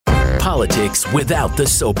politics without the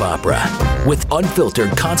soap opera, with unfiltered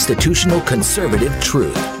constitutional conservative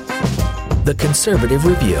truth. The Conservative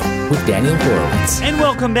Review with Daniel Horowitz. And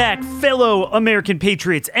welcome back, fellow American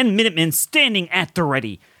patriots and Minutemen standing at the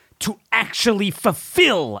ready to actually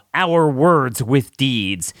fulfill our words with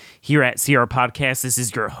deeds. Here at CR Podcast, this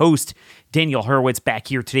is your host, Daniel Horowitz, back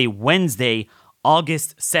here today, Wednesday,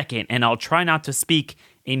 August 2nd. And I'll try not to speak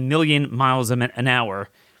a million miles an hour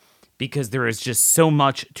because there is just so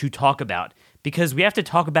much to talk about. Because we have to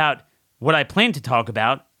talk about what I plan to talk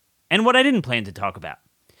about and what I didn't plan to talk about.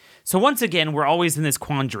 So once again, we're always in this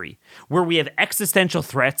quandary where we have existential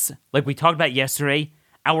threats, like we talked about yesterday,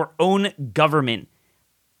 our own government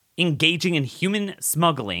engaging in human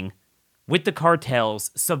smuggling with the cartels,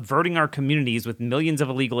 subverting our communities with millions of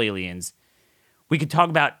illegal aliens. We could talk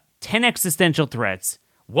about 10 existential threats,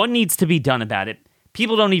 what needs to be done about it.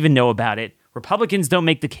 People don't even know about it. Republicans don't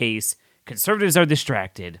make the case. Conservatives are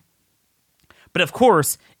distracted. But of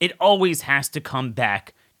course, it always has to come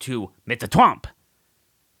back to Mr. Trump.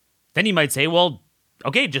 Then you might say, well,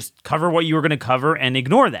 okay, just cover what you were going to cover and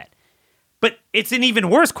ignore that. But it's an even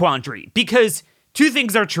worse quandary because two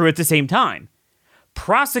things are true at the same time.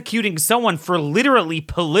 Prosecuting someone for literally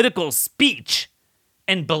political speech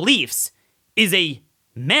and beliefs is a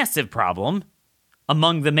massive problem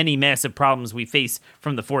among the many massive problems we face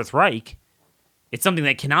from the Fourth Reich. It's something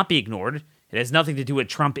that cannot be ignored. It has nothing to do with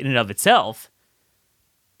Trump in and of itself.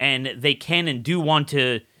 And they can and do want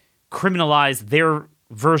to criminalize their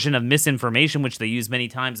version of misinformation, which they use many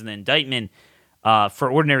times in the indictment.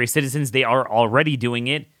 For ordinary citizens, they are already doing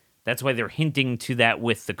it. That's why they're hinting to that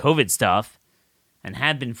with the COVID stuff, and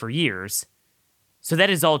have been for years. So that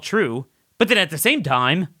is all true. But then at the same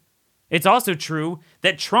time, it's also true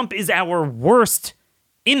that Trump is our worst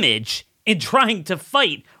image in trying to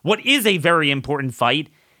fight what is a very important fight.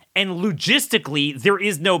 And logistically, there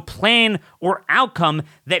is no plan or outcome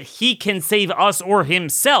that he can save us or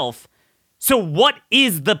himself. So what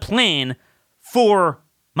is the plan for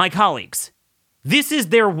my colleagues? This is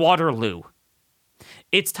their Waterloo.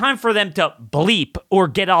 It's time for them to bleep or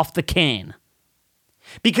get off the can.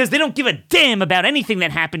 Because they don't give a damn about anything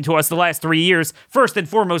that happened to us the last 3 years. First and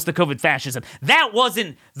foremost, the COVID fascism. That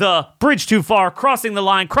wasn't the bridge too far, crossing the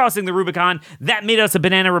line, crossing the Rubicon. That made us a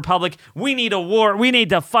banana republic. We need a war. We need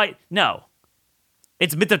to fight. No.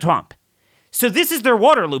 It's Mr. Trump. So this is their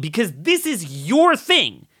Waterloo because this is your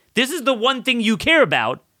thing. This is the one thing you care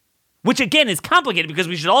about, which again is complicated because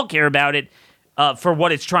we should all care about it for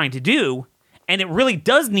what it's trying to do. And it really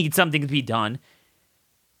does need something to be done.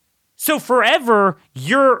 So forever,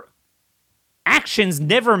 your actions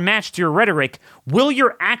never matched your rhetoric. Will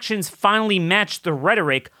your actions finally match the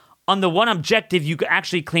rhetoric on the one objective you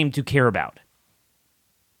actually claim to care about?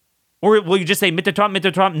 Or will you just say, Mr.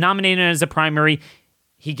 Trump, nominated as a primary,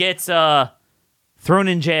 he gets thrown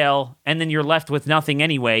in jail, and then you're left with nothing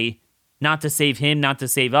anyway, not to save him, not to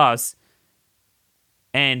save us,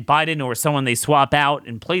 and Biden or someone they swap out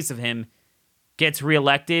in place of him gets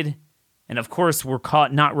reelected. And of course, we're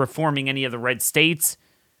caught not reforming any of the red states,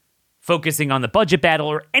 focusing on the budget battle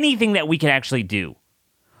or anything that we can actually do.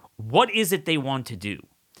 What is it they want to do?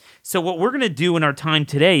 So what we're going to do in our time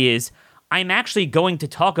today is I'm actually going to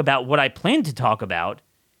talk about what I plan to talk about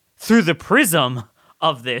through the prism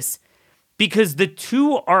of this, because the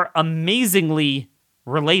two are amazingly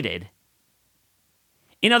related.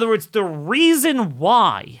 In other words, the reason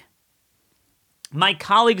why my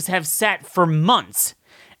colleagues have sat for months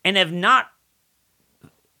and have not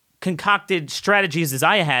concocted strategies as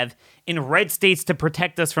I have in red states to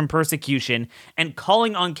protect us from persecution and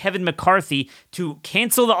calling on Kevin McCarthy to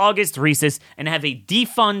cancel the August recess and have a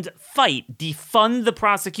defund fight, defund the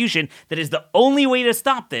prosecution, that is the only way to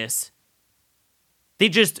stop this. They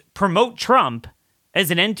just promote Trump as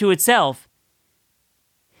an end to itself.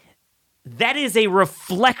 That is a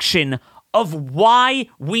reflection of why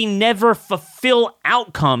we never fulfill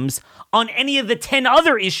outcomes on any of the 10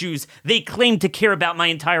 other issues they claim to care about my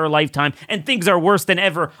entire lifetime, and things are worse than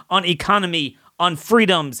ever on economy, on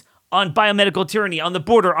freedoms, on biomedical tyranny, on the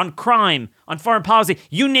border, on crime, on foreign policy,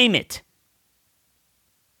 you name it.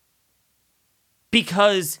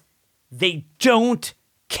 Because they don't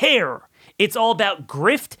care. It's all about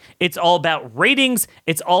grift. It's all about ratings.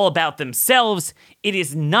 It's all about themselves. It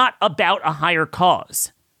is not about a higher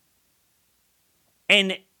cause.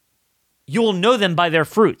 And you'll know them by their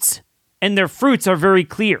fruits. And their fruits are very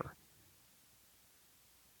clear.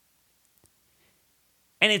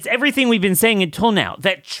 And it's everything we've been saying until now,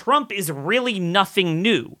 that Trump is really nothing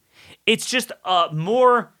new. It's just a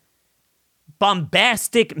more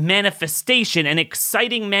bombastic manifestation, an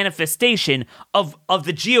exciting manifestation of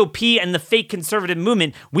the GOP and the fake conservative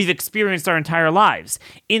movement we've experienced our entire lives,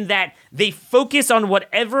 in that they focus on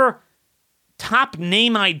whatever top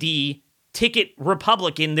name ID ticket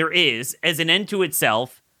Republican there is as an end to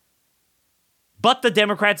itself, but the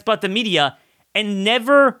Democrats, but the media, and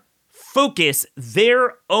never focus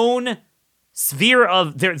their own sphere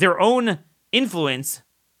of their own influence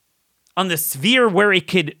on the sphere where it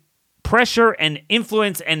could pressure and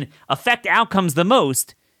influence and affect outcomes the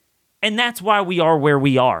most. And that's why we are where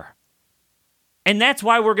we are. And that's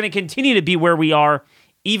why we're going to continue to be where we are,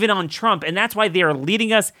 even on Trump. And that's why they are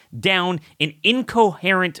leading us down an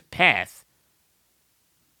incoherent path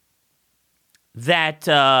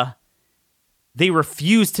that they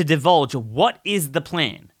refuse to divulge. What is the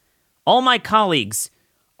plan? All my colleagues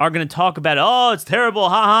are going to talk about, oh, it's terrible,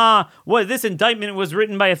 haha. What, this indictment was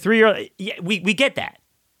written by a 3-year-old. Yeah, we get that.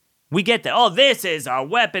 We get that. Oh, this is a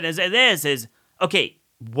weapon. This is... Okay,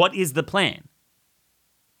 what is the plan?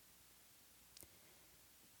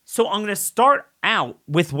 So I'm going to start out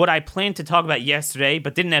with what I planned to talk about yesterday,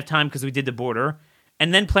 but didn't have time because we did the border,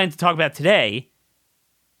 and then plan to talk about today.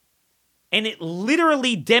 And it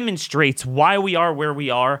literally demonstrates why we are where we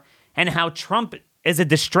are and how Trump as a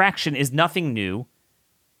distraction is nothing new,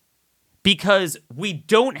 because we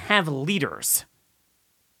don't have leaders.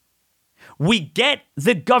 We get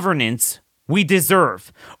the governance we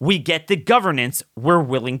deserve. We get the governance we're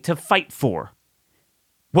willing to fight for.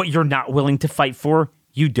 What you're not willing to fight for,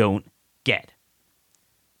 you don't get.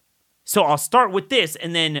 So I'll start with this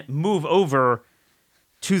and then move over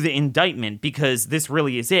to the indictment, because this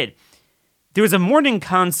really is it. There was a Morning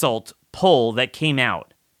Consult poll that came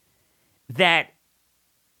out that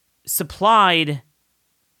supplied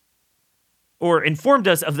or informed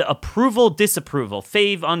us of the approval, disapproval,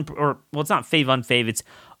 it's not fave, unfave, it's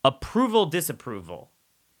approval, disapproval.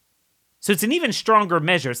 So it's an even stronger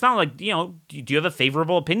measure. It's not like, do you have a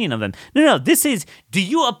favorable opinion of them? No, this is, do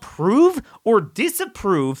you approve or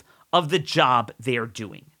disapprove of the job they're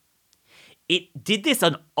doing? It did this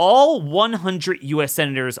on all 100 U.S.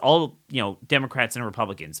 senators, all, Democrats and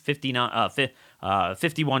Republicans, 51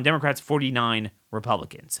 Democrats, 49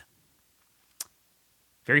 Republicans.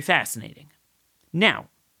 Very fascinating. Now,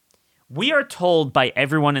 we are told by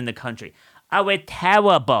everyone in the country, oh, it's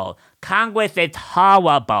terrible. Congress is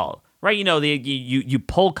horrible. Right? You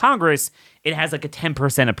poll Congress, it has like a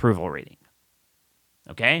 10% approval rating.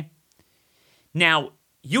 Okay? Now,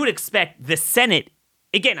 you would expect the Senate,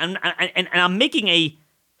 again, I'm making a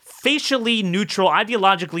facially neutral,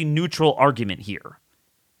 ideologically neutral argument here.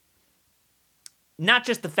 Not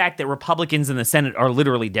just the fact that Republicans in the Senate are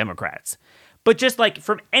literally Democrats, but just like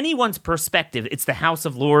from anyone's perspective, it's the House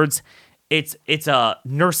of Lords, it's a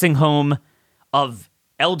nursing home of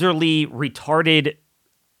elderly, retarded,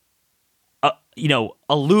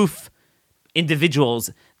 aloof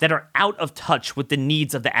individuals that are out of touch with the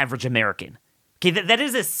needs of the average American. Okay, that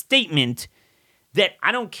is a statement that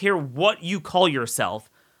I don't care what you call yourself,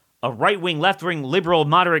 a right-wing, left-wing, liberal,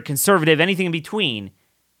 moderate, conservative, anything in between,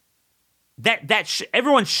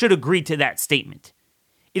 everyone should agree to that statement.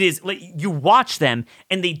 It is like you watch them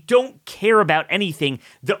and they don't care about anything.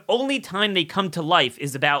 The only time they come to life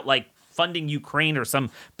is about like funding Ukraine or some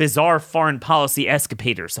bizarre foreign policy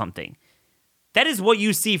escapade or something. That is what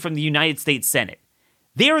you see from the United States Senate.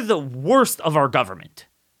 They are the worst of our government.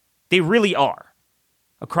 They really are,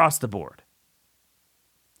 across the board.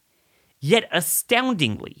 Yet,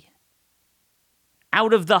 astoundingly,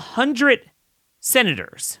 out of the 100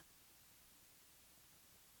 senators,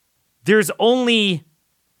 there's only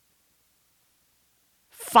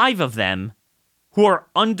 5 of them who are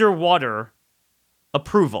underwater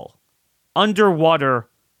approval. Underwater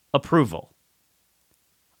approval.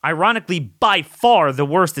 Ironically, by far, the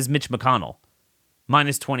worst is Mitch McConnell,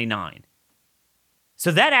 minus 29.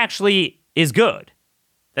 So that actually is good.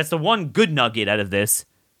 That's the one good nugget out of this,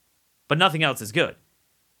 but nothing else is good.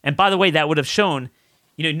 And by the way, that would have shown,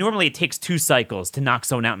 normally it takes 2 cycles to knock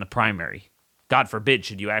someone out in a primary. God forbid,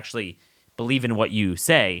 should you actually believe in what you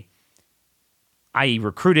say. I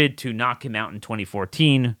recruited to knock him out in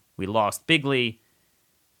 2014. We lost bigly.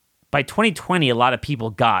 By 2020, a lot of people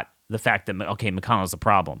got the fact that, McConnell's a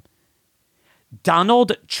problem.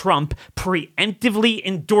 Donald Trump preemptively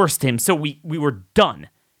endorsed him, so we were done.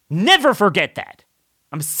 Never forget that.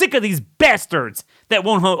 I'm sick of these bastards that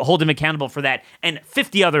won't hold him accountable for that, and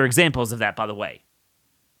 50 other examples of that, by the way.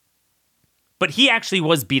 But he actually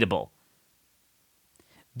was beatable.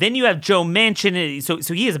 Then you have Joe Manchin,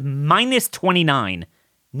 so he is minus 29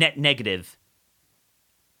 net negative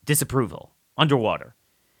disapproval, underwater.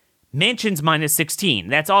 Manchin's minus 16.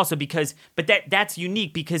 That's also because, but that's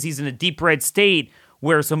unique because he's in a deep red state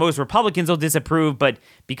where so most Republicans will disapprove, but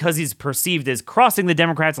because he's perceived as crossing the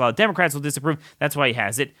Democrats, a lot of Democrats will disapprove. That's why he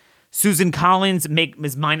has it. Susan Collins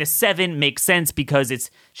is minus 7, makes sense because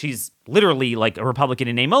she's literally like a Republican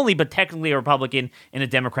in name only, but technically a Republican in a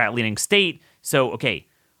Democrat-leaning state. So, okay,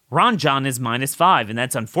 Ron John is minus 5, and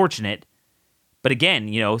that's unfortunate. But again,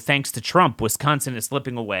 thanks to Trump, Wisconsin is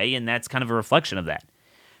slipping away, and that's kind of a reflection of that.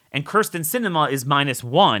 And Kirsten Sinema is minus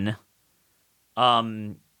 1,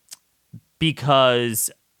 because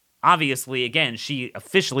obviously, again, she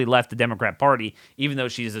officially left the Democrat Party, even though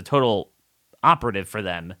she's a total operative for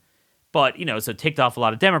them. But, so ticked off a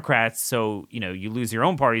lot of Democrats, so, you lose your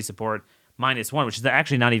own party support, minus 1, which is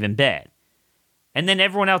actually not even bad. And then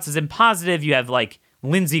everyone else is in positive. You have, like,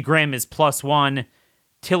 Lindsey Graham is plus 1,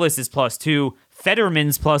 Tillis is plus 2,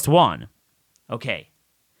 Fetterman's plus 1. Okay.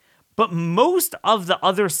 But most of the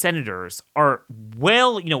other senators are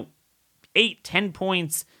 8, 10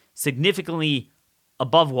 points significantly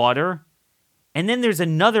above water. And then there's a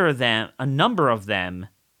number of them,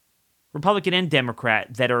 Republican and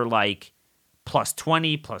Democrat, that are like plus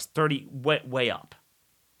 20, plus 30, way up.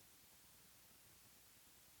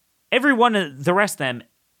 Every one of the rest of them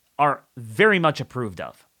are very much approved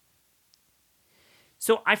of.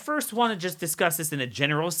 So I first want to just discuss this in a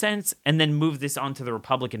general sense and then move this on to the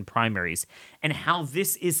Republican primaries and how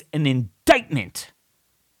this is an indictment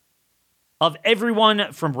of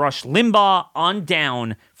everyone from Rush Limbaugh on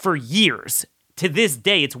down for years. To this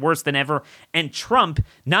day, it's worse than ever. And Trump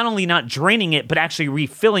not only not draining it, but actually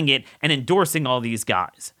refilling it and endorsing all these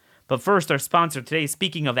guys. But first, our sponsor today,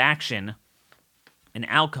 speaking of action and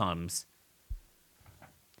outcomes,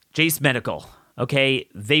 Jase Medical. Okay,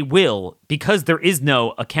 they will, because there is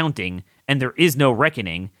no accounting and there is no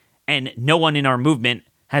reckoning, and no one in our movement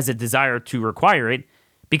has a desire to require it,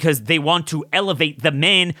 because they want to elevate the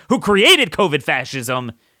man who created COVID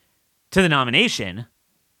fascism to the nomination.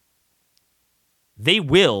 They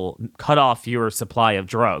will cut off your supply of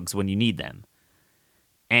drugs when you need them.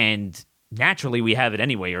 And naturally, we have it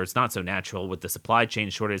anyway, or it's not so natural with the supply chain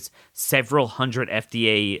shortage. Several hundred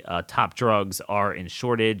FDA top drugs are in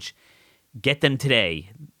shortage. Get them today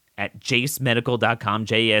at jasemedical.com,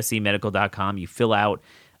 jasemedical.com. You fill out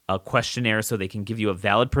a questionnaire so they can give you a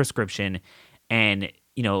valid prescription. And,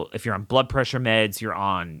 if you're on blood pressure meds, you're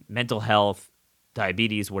on mental health,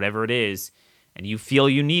 diabetes, whatever it is, and you feel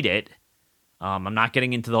you need it, I'm not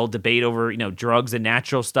getting into the whole debate over, drugs and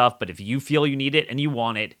natural stuff, but if you feel you need it and you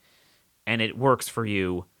want it and it works for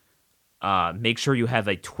you, make sure you have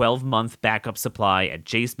a 12-month backup supply at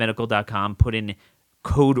jasemedical.com. Put in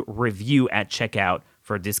code REVIEW at checkout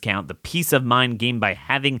for a discount. The peace of mind gained by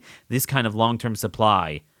having this kind of long-term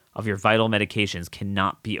supply of your vital medications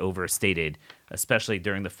cannot be overstated, especially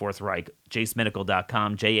during the Fourth Reich.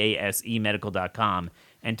 jasemedical.com, jasemedical.com.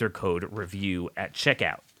 Enter code REVIEW at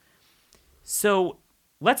checkout. So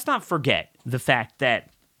let's not forget the fact that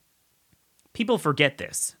people forget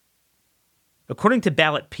this. According to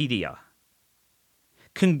Ballotpedia,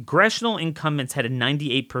 congressional incumbents had a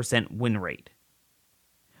 98% win rate.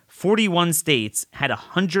 41 states had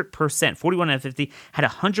 100%, 41 out of 50 had a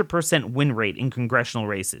 100% win rate in congressional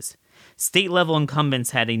races. State-level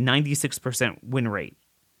incumbents had a 96% win rate.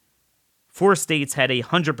 4 states had a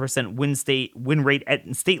 100% win rate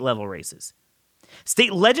at state-level races.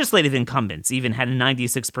 State legislative incumbents even had a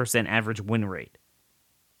 96% average win rate.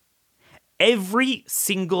 Every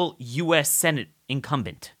single U.S. Senate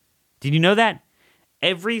incumbent, did you know that?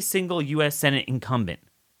 Every single U.S. Senate incumbent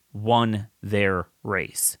won their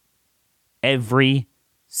race. Every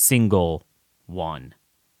single one.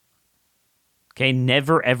 Okay,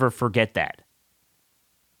 never ever forget that.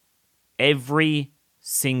 Every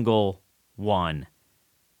single one.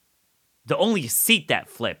 The only seat that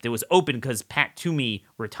flipped, it was open because Pat Toomey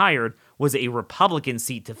retired, was a Republican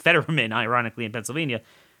seat to Fetterman, ironically, in Pennsylvania.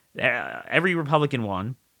 Every Republican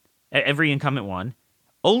won. Every incumbent won.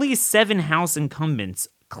 Only 7 House incumbents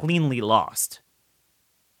cleanly lost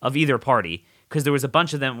of either party, because there was a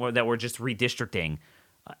bunch of them that were just redistricting.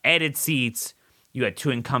 Added seats. You had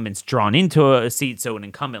 2 incumbents drawn into a seat, so an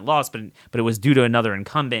incumbent lost, but it was due to another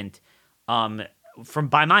incumbent.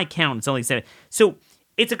 By my count, it's only 7. So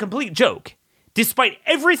it's a complete joke. Despite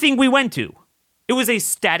everything we went to, it was a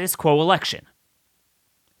status quo election.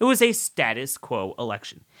 It was a status quo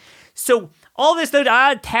election. So all this,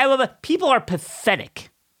 people are pathetic.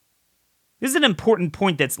 This is an important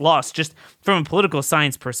point that's lost just from a political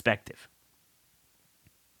science perspective.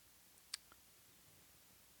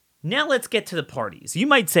 Now let's get to the parties. You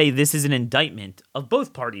might say this is an indictment of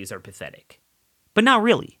both parties are pathetic, but not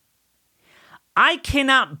really. I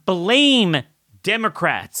cannot blame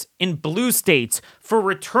Democrats in blue states for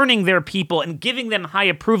returning their people and giving them high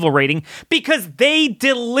approval rating because they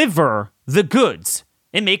deliver the goods.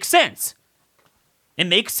 It makes sense. It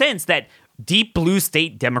makes sense that deep blue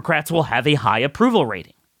state Democrats will have a high approval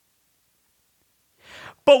rating.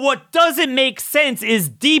 But what doesn't make sense is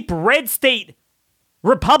deep red state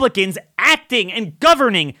Republicans acting and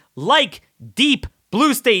governing like deep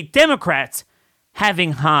blue state Democrats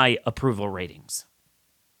having high approval ratings.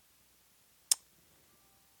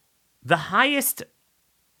 The highest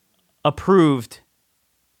approved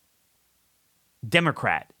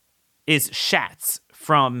Democrat is Schatz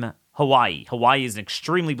from Hawaii. Hawaii is an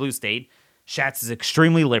extremely blue state. Schatz is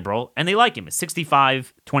extremely liberal, and they like him. It's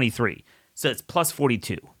 65-23. So it's plus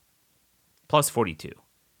 42. Plus 42.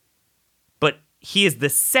 But he is the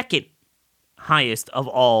second highest of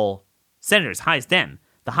all senators, highest Dem.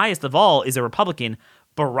 The highest of all is a Republican,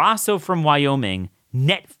 Barrasso from Wyoming,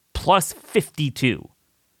 net plus 52.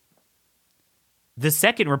 The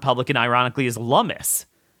second Republican, ironically, is Lummis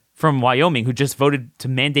from Wyoming, who just voted to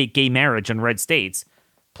mandate gay marriage in red states,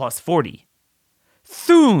 plus 40.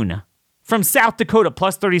 Thune from South Dakota,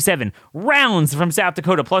 plus 37. Rounds from South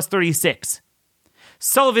Dakota, plus 36.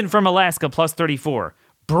 Sullivan from Alaska, plus 34.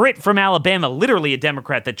 Britt from Alabama, literally a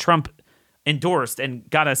Democrat that Trump endorsed and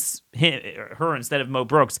got us her instead of Mo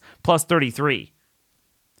Brooks, plus 33.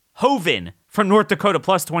 Hoeven from North Dakota,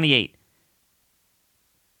 plus 28.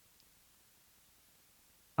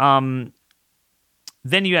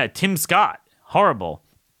 Then you had Tim Scott, horrible.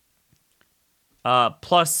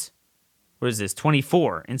 Plus, what is this,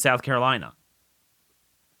 24 in South Carolina.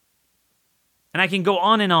 And I can go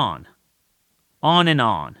on and on. On and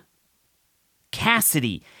on.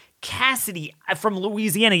 Cassidy from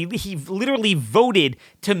Louisiana, he literally voted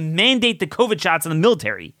to mandate the COVID shots in the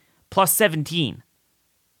military, plus 17.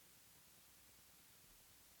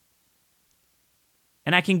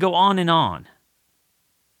 And I can go on and on.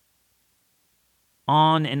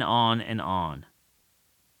 On and on and on.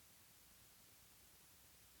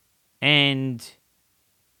 And,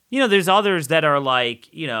 there's others that are like,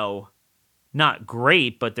 not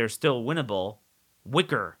great, but they're still winnable.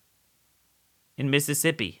 Wicker in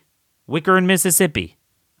Mississippi.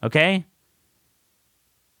 Okay?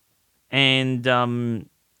 And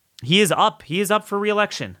he is up. He is up for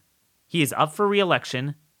re-election.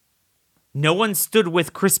 No one stood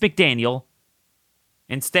with Chris McDaniel.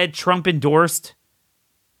 Instead, Trump endorsed...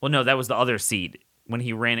 Well, no, that was the other seat when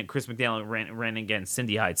he ran it. Chris McDaniel ran against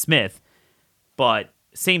Cindy Hyde-Smith. But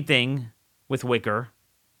same thing with Wicker.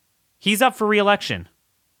 He's up for re-election.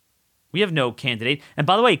 We have no candidate. And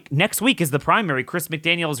by the way, next week is the primary. Chris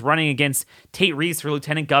McDaniel is running against Tate Reeves for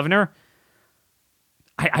lieutenant governor.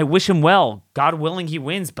 I wish him well. God willing, he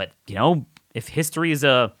wins. But, if history is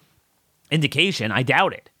a indication, I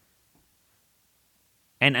doubt it.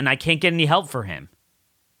 And I can't get any help for him.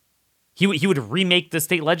 He would remake the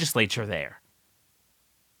state legislature there.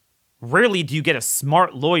 Rarely do you get a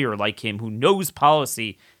smart lawyer like him who knows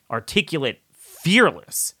policy, articulate,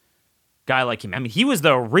 fearless guy like him. I mean, he was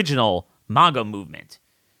the original MAGA movement.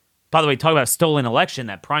 By the way, talk about a stolen election,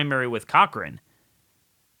 that primary with Cochran.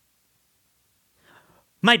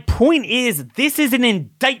 My point is, this is an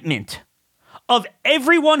indictment of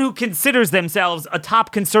everyone who considers themselves a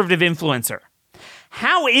top conservative influencer.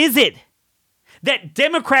 How is it that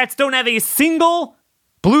Democrats don't have a single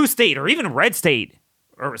blue state or even red state,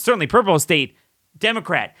 or certainly purple state,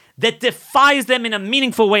 Democrat that defies them in a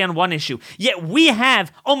meaningful way on one issue? Yet we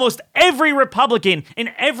have almost every Republican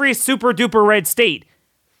in every super duper red state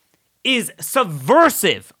is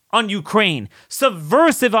subversive on Ukraine,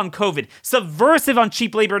 subversive on COVID, subversive on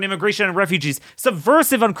cheap labor and immigration and refugees,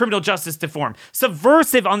 subversive on criminal justice reform,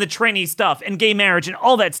 subversive on the tranny stuff and gay marriage and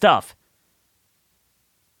all that stuff.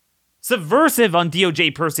 Subversive on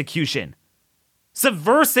DOJ persecution.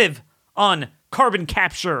 Subversive on carbon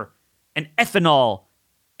capture and ethanol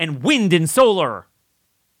and wind and solar.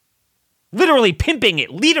 Literally pimping it,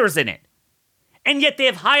 leaders in it. And yet they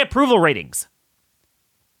have high approval ratings.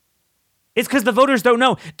 It's because the voters don't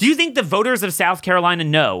know. Do you think the voters of South Carolina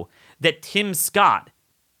know that Tim Scott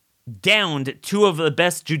downed two of the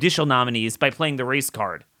best judicial nominees by playing the race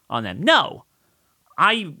card on them? No.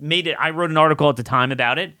 I wrote an article at the time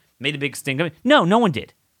about it. Made a big stink of it. No one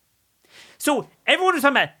did. So everyone was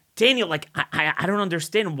talking about, Daniel, I don't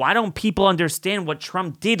understand. Why don't people understand what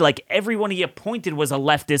Trump did? Like, everyone he appointed was a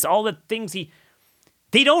leftist. All the things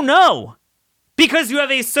they don't know. Because you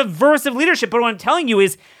have a subversive leadership. But what I'm telling you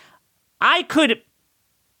is, I could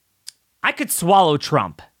swallow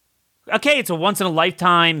Trump. Okay, it's a once in a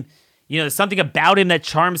lifetime. There's something about him that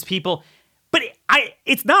charms people. But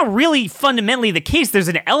it's not really fundamentally the case. There's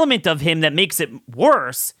an element of him that makes it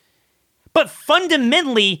worse. But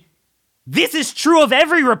fundamentally, this is true of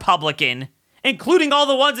every Republican, including all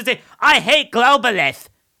the ones that say, I hate globalists.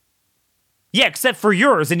 Yeah, except for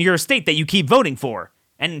yours in your state that you keep voting for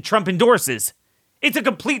and Trump endorses. It's a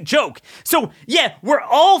complete joke. So, yeah, we're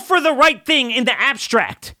all for the right thing in the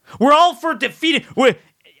abstract. We're all for defeating...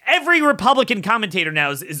 Every Republican commentator now,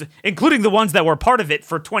 is including the ones that were part of it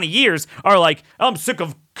for 20 years, are like, I'm sick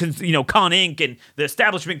of, Con Inc. and the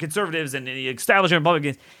establishment conservatives and the establishment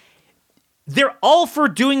Republicans. They're all for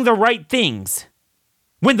doing the right things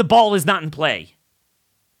when the ball is not in play.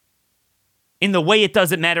 In the way it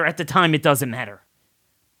doesn't matter, at the time it doesn't matter.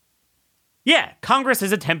 Yeah, Congress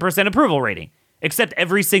has a 10% approval rating, except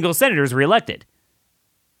every single senator is reelected.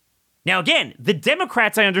 Now again, the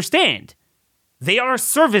Democrats, I understand. They are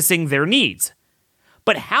servicing their needs.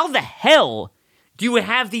 But how the hell do you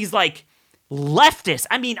have these, like, leftists?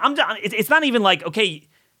 I mean, it's not even like, okay,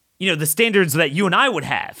 the standards that you and I would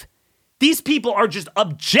have. These people are just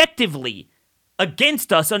objectively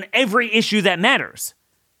against us on every issue that matters.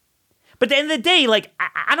 But at the end of the day, like,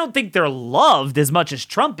 I don't think they're loved as much as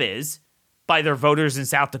Trump is by their voters in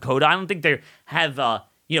South Dakota. I don't think they have,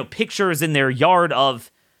 pictures in their yard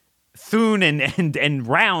of Thune and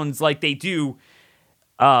Rounds like they do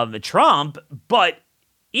Trump, but,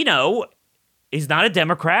 he's not a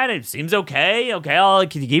Democrat. It seems okay. Okay, I'll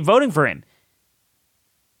keep voting for him.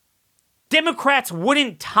 Democrats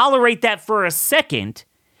wouldn't tolerate that for a second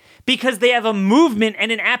because they have a movement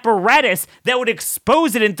and an apparatus that would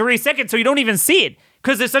expose it in 3 seconds so you don't even see it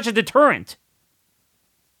because there's such a deterrent.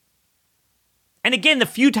 And again, the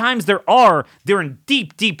few times they're in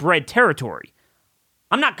deep, deep red territory.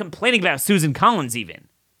 I'm not complaining about Susan Collins even. I'm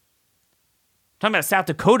talking about South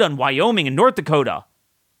Dakota and Wyoming and North Dakota.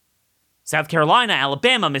 South Carolina,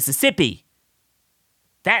 Alabama, Mississippi.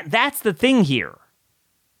 That's the thing here.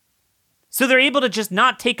 So they're able to just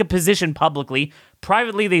not take a position publicly.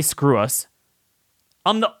 Privately, they screw us.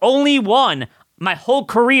 I'm the only one, my whole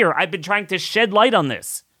career, I've been trying to shed light on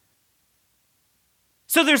this.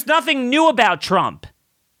 So there's nothing new about Trump.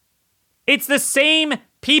 It's the same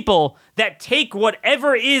people that take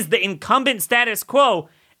whatever is the incumbent status quo.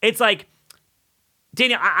 It's like,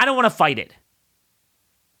 Daniel, I don't want to fight it.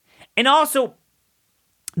 And also,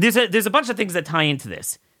 there's a bunch of things that tie into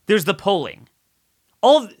this. There's the polling.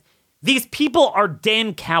 These people are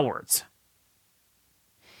damn cowards.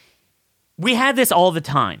 We have this all the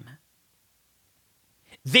time.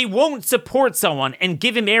 They won't support someone and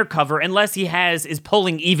give him air cover unless he is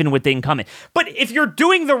polling even with the incumbent. But if you're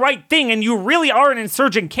doing the right thing and you really are an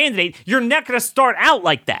insurgent candidate, you're not going to start out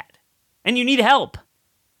like that. And you need help.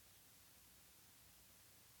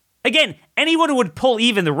 Again, anyone who would pull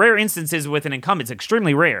even, the rare instances with an incumbent, is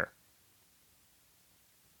extremely rare.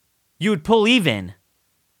 You would pull even.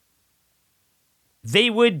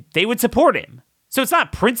 They would support him. So it's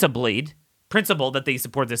not principled that they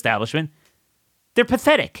support the establishment. They're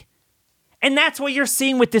pathetic. And that's what you're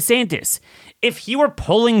seeing with DeSantis. If he were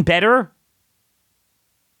polling better,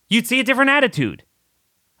 you'd see a different attitude.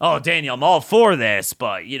 Oh, Daniel, I'm all for this,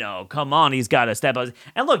 but, come on, he's got to step up.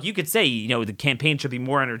 And look, you could say, the campaign should be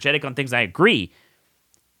more energetic on things. I agree.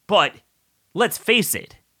 But let's face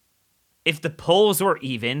it. If the polls were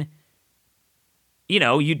even,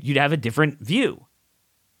 you'd have a different view.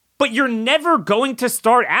 But you're never going to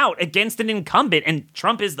start out against an incumbent, and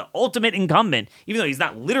Trump is the ultimate incumbent, even though he's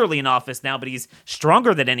not literally in office now, but he's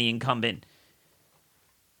stronger than any incumbent.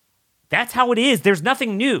 That's how it is. There's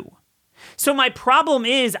nothing new. So my problem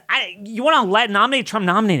is, you want to nominate Trump,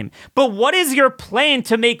 nominate him. But what is your plan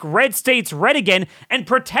to make red states red again and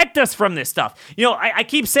protect us from this stuff? I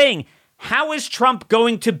keep saying, how is Trump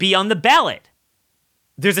going to be on the ballot?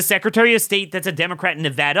 There's a Secretary of State that's a Democrat in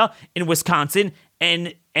Nevada, in Wisconsin,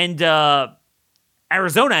 and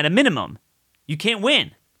Arizona at a minimum. You can't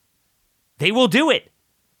win. They will do it.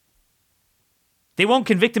 They won't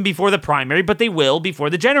convict him before the primary, but they will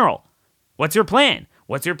before the general. What's your plan?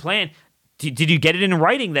 Did you get it in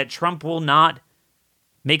writing that Trump will not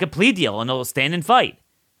make a plea deal and he'll stand and fight?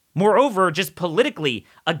 Moreover, just politically,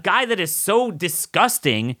 a guy that is so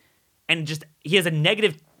disgusting and he has a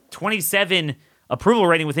negative 27 approval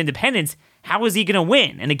rating with independents, how is he going to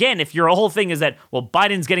win? And again, if your whole thing is that, well,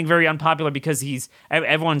 Biden's getting very unpopular because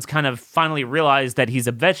everyone's kind of finally realized that he's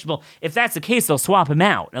a vegetable, if that's the case, they'll swap him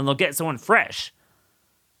out and they'll get someone fresh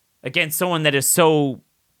against someone that is so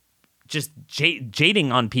just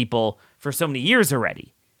jading on people for so many years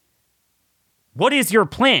already. What is your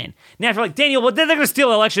plan? Now, if you're like, Daniel, well, they're going to steal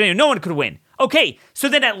the election anyway. No one could win. Okay, so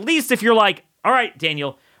then at least if you're like, all right,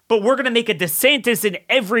 Daniel, but we're going to make a DeSantis in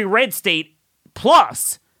every red state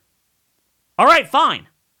plus. All right, fine.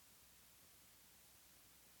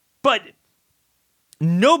 But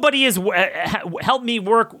nobody has helped me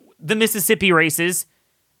work the Mississippi races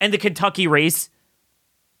and the Kentucky race.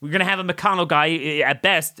 We're going to have a McConnell guy at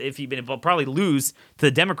best, if he'll probably lose to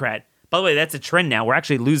the Democrat. By the way, that's a trend now. We're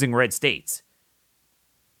actually losing red states.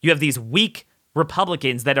 You have these weak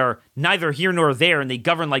Republicans that are neither here nor there, and they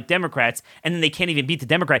govern like Democrats, and then they can't even beat the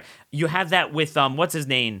Democrat. You have that with, what's his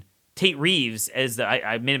name? Tate Reeves,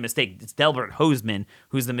 I made a mistake. It's Delbert Hosemann,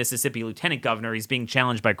 who's the Mississippi lieutenant governor. He's being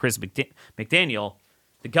challenged by Chris McDaniel.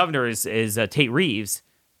 The governor is Tate Reeves,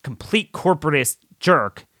 complete corporatist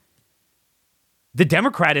jerk. The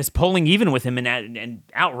Democrat is polling even with him and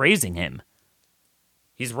outraising him.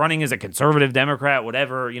 He's running as a conservative Democrat,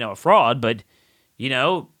 whatever, a fraud, but,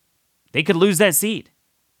 they could lose that seat.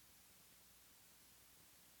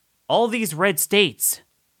 All these red states.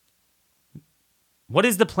 What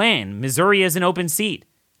is the plan? Missouri is an open seat.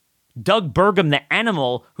 Doug Burgum, the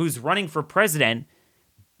animal who's running for president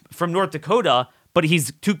from North Dakota, but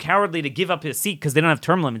he's too cowardly to give up his seat because they don't have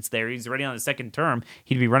term limits there. He's already on his second term.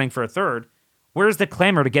 He'd be running for a third. Where's the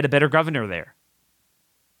clamor to get a better governor there?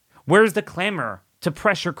 Where's the clamor to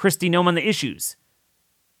pressure Kristi Noem on the issues?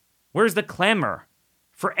 Where's the clamor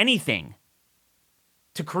for anything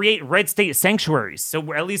to create red state sanctuaries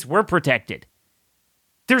so at least we're protected?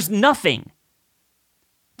 There's nothing.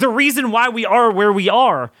 The reason why we are where we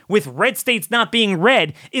are with red states not being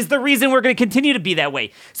red is the reason we're going to continue to be that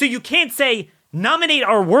way. So you can't say, nominate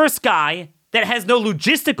our worst guy that has no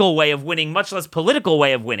logistical way of winning, much less political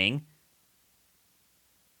way of winning.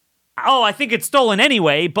 Oh, I think it's stolen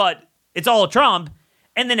anyway, but it's all Trump.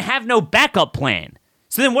 And then have no backup plan.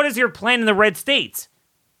 So then what is your plan in the red states?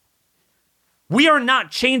 We are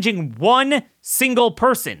not changing one single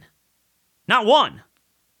person. Not one.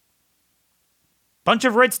 Bunch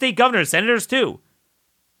of red state governors, senators too.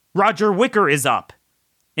 Roger Wicker is up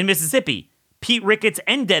in Mississippi. Pete Ricketts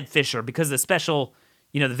and Deb Fischer, because the special,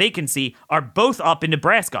 the vacancy, are both up in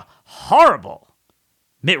Nebraska. Horrible.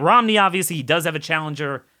 Mitt Romney, obviously, he does have a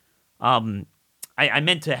challenger. I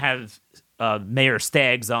meant to have Mayor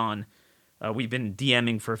Staggs on. We've been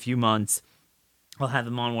DMing for a few months. I'll have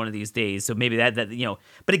him on one of these days. So maybe that.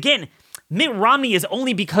 But again, Mitt Romney is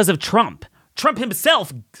only because of Trump. Trump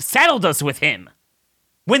himself saddled us with him.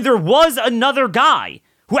 When there was another guy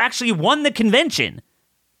who actually won the convention,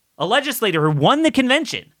 a legislator who won the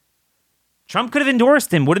convention, Trump could have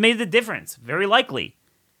endorsed him, would have made the difference, very likely.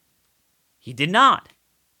 He did not.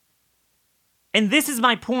 And this is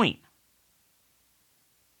my point.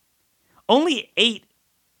 Only 8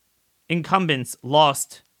 incumbents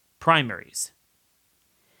lost primaries.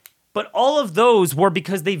 But all of those were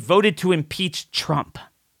because they voted to impeach Trump.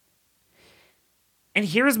 And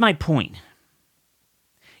here's my point.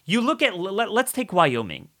 You look at, let's take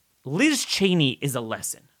Wyoming. Liz Cheney is a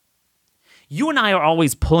lesson. You and I are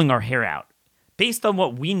always pulling our hair out. Based on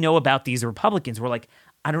what we know about these Republicans, we're like,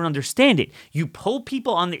 I don't understand it. You poll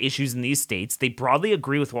people on the issues in these states, they broadly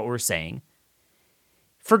agree with what we're saying.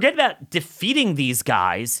 Forget about defeating these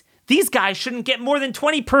guys. These guys shouldn't get more than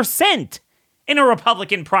 20% in a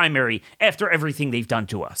Republican primary after everything they've done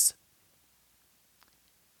to us.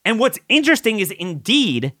 And what's interesting is,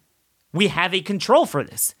 indeed, we have a control for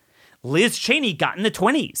this. Liz Cheney got in the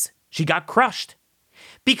 20s. She got crushed.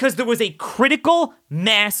 Because there was a critical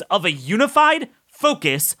mass of a unified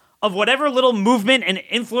focus of whatever little movement and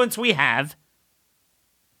influence we have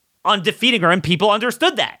on defeating her, and people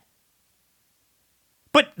understood that.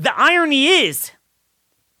 But the irony is,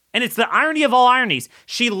 and it's the irony of all ironies,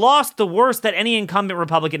 she lost the worst that any incumbent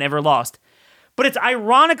Republican ever lost. But it's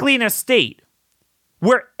ironically in a state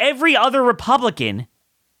where every other Republican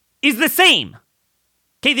is the same.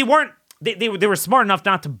 Okay, they were smart enough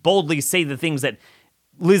not to boldly say the things that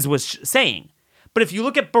Liz was saying. But if you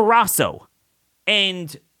look at Barrasso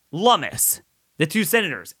and Lummis, the 2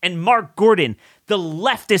 senators, and Mark Gordon, the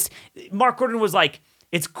leftist, Mark Gordon was like,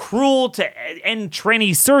 it's cruel to end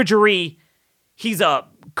tranny surgery. He's a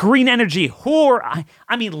green energy whore.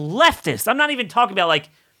 I mean, leftist. I'm not even talking about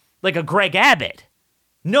like a Greg Abbott.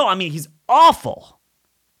 No, I mean, he's awful.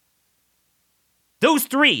 Those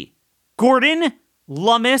 3, Gordon,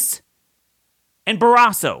 Lummis, and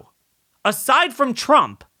Barrasso, aside from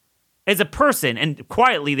Trump as a person, and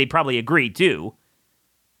quietly they probably agreed too,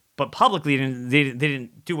 but publicly they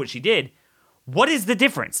didn't do what she did. What is the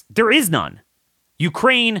difference? There is none.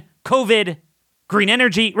 Ukraine, COVID, green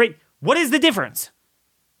energy, right? What is the difference?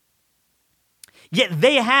 Yet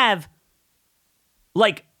they have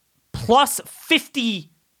like plus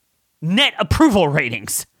 50 net approval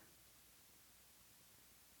ratings.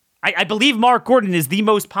 I believe Mark Gordon is the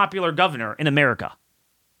most popular governor in America.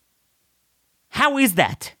 How is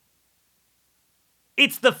that?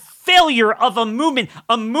 It's the failure of a movement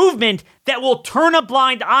that will turn a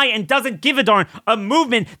blind eye and doesn't give a darn, a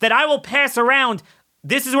movement that I will pass around.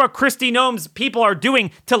 This is what Kristi Noem's people are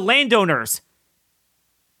doing to landowners.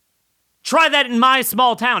 Try that in my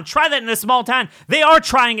small town. Try that in a small town. They are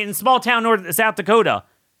trying it in small town South Dakota.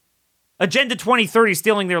 Agenda 2030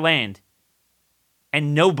 stealing their land.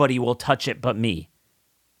 And nobody will touch it but me.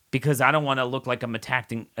 Because I don't want to look like I'm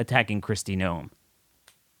attacking Kristi Noem.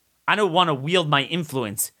 I don't want to wield my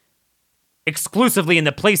influence exclusively in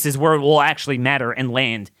the places where it will actually matter and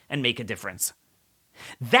land and make a difference.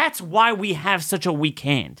 That's why we have such a weak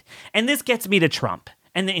hand. And this gets me to Trump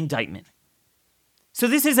and the indictment. So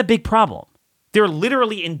this is a big problem. They're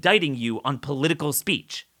literally indicting you on political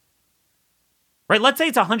speech. Right? Let's say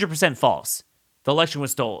it's 100% false. The election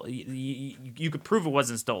was stolen. You could prove it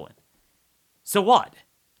wasn't stolen. So what?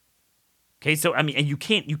 Okay, so I mean, and you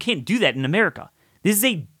can't do that in America. This is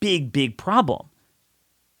a big, big problem.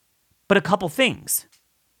 But a couple things.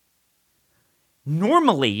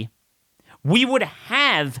 Normally, we would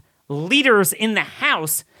have leaders in the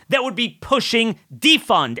House that would be pushing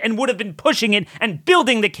defund and would have been pushing it and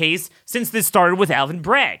building the case since this started with Alvin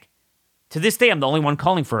Bragg. To this day, I'm the only one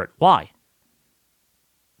calling for it. Why?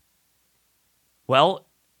 Well,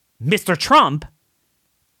 Mr. Trump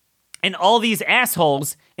and all these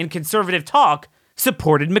assholes in conservative talk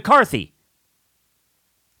supported McCarthy.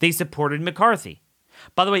 They supported McCarthy.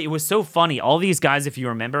 By the way, it was so funny. All these guys, if you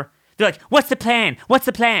remember, they're like, what's the plan? What's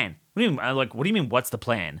the plan? What do you mean, what's the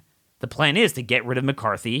plan? The plan is to get rid of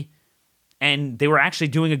McCarthy, and they were actually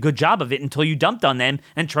doing a good job of it until you dumped on them,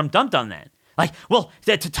 and Trump dumped on that. Like, well,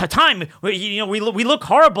 time, we look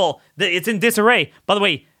horrible. It's in disarray. By the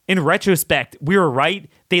way, in retrospect, we were right.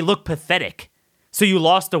 They look pathetic. So you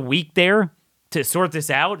lost a week there to sort this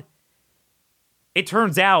out. It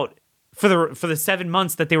turns out, for the 7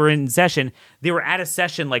 months that they were in session, they were out of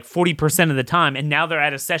session like 40% of the time, and now they're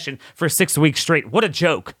out of session for 6 weeks straight. What a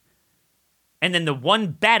joke. And then the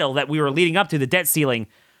one battle that we were leading up to, the debt ceiling,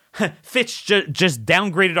 Fitch just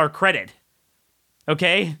downgraded our credit.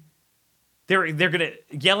 Okay? They're going to,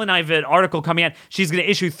 Yellen, I have an article coming out, she's going to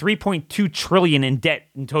issue $3.2 trillion in debt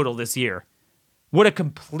in total this year. What a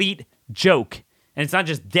complete joke. And it's not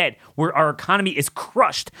just debt, where our economy is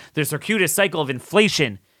crushed. There's a circuitous cycle of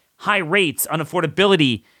inflation, high rates,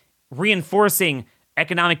 unaffordability, reinforcing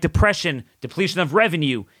economic depression, depletion of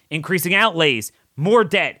revenue, increasing outlays, more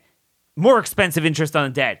debt, more expensive interest on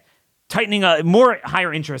the debt, tightening more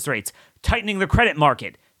higher interest rates, tightening the credit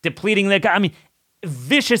market, depleting the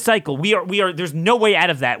vicious cycle. We are there's no way out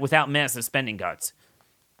of that without massive spending cuts.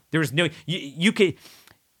 There's no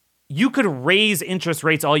you could raise interest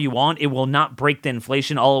rates all you want, it will not break the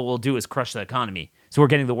inflation. All it will do is crush the economy. So we're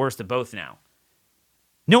getting the worst of both now.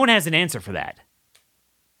 No one has an answer for that.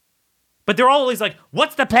 But they're always like,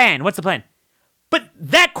 what's the plan? What's the plan? But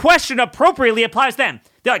that question appropriately applies to them.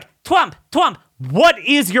 They're like, Trump, what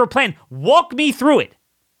is your plan? Walk me through it.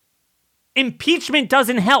 Impeachment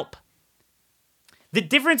doesn't help. The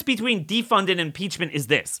difference between defund and impeachment is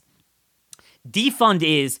this. Defund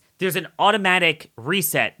is there's an automatic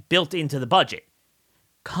reset built into the budget.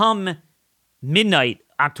 Come midnight,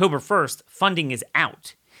 October 1st, funding is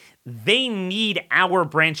out. They need our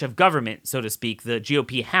branch of government, so to speak, the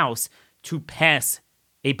GOP House, to pass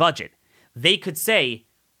a budget. They could say,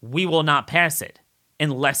 we will not pass it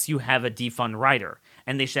unless you have a defund rider.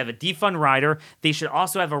 And they should have a defund rider. They should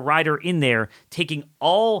also have a rider in there giving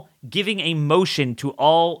a motion to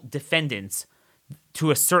all defendants to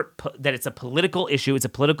assert that it's a political issue, it's a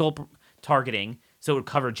political targeting, so it would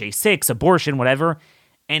cover J6, abortion, whatever,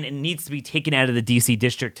 and it needs to be taken out of the D.C.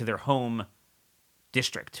 district to their home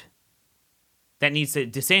district.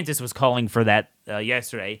 DeSantis was calling for that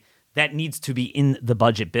yesterday. That needs to be in the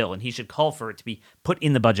budget bill, and he should call for it to be put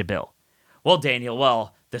in the budget bill. Well,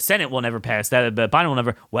 Daniel, the Senate will never pass that, but Biden will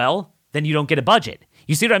never. Well, then you don't get a budget.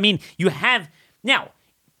 You see what I mean? You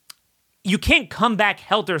can't come back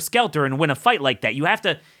helter-skelter and win a fight like that. You have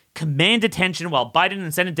to command attention while Biden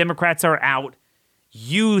and Senate Democrats are out.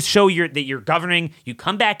 You show that you're governing. You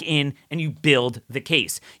come back in and you build the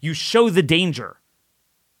case. You show the danger.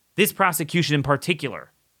 This prosecution in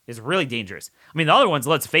particular is really dangerous. I mean, the other ones,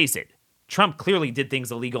 let's face it, Trump clearly did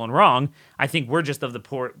things illegal and wrong. I think we're just of the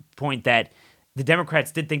point that the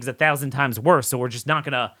Democrats did things 1,000 times worse, so we're just not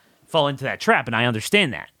going to fall into that trap, and I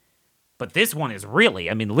understand that. But this one is really,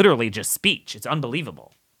 literally just speech. It's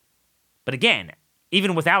unbelievable. But again,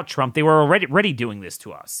 even without Trump, they were already doing this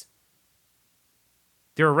to us.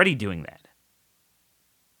 They're already doing that.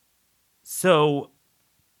 So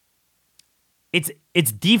It's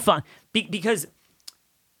defund because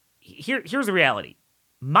here's the reality.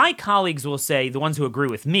 My colleagues will say, the ones who agree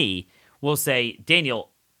with me will say,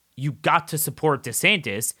 Daniel, you got to support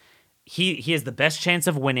DeSantis. He has the best chance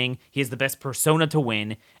of winning. He has the best persona to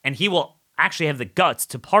win, and he will actually have the guts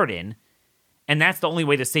to pardon. And that's the only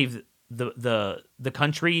way to save the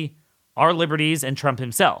country, our liberties, and Trump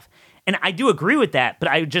himself. And I do agree with that, but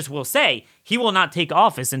I just will say he will not take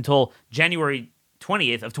office until January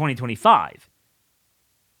 20th of 2025.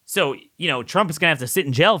 So, Trump is going to have to sit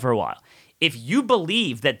in jail for a while. If you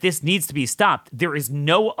believe that this needs to be stopped, there is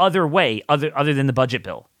no other way other than the budget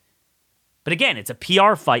bill. But again, it's a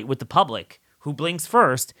PR fight with the public who blinks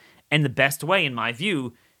first, and the best way, in my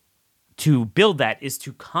view, to build that is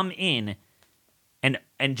to come in and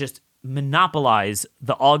just monopolize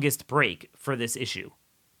the August break for this issue.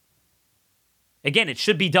 Again, it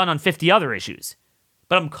should be done on 50 other issues.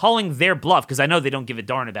 But I'm calling their bluff because I know they don't give a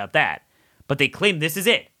darn about that. But they claim this is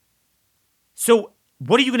it. So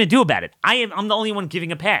what are you going to do about it? I'm the only one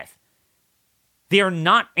giving a path. They are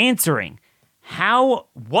not answering.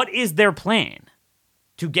 What is their plan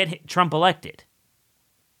to get Trump elected?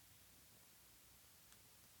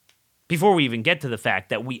 Before we even get to the fact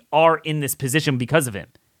that we are in this position because of him.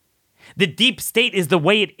 The deep state is the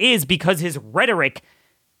way it is because his rhetoric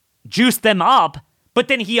juiced them up, but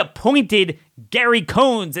then he appointed Gary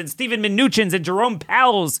Cohns and Stephen Mnuchin's and Jerome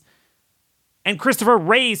Powell's and Christopher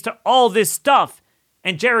Wray's to all this stuff,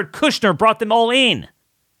 and Jared Kushner brought them all in.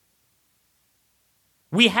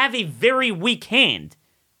 We have a very weak hand.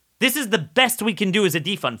 This is the best we can do as a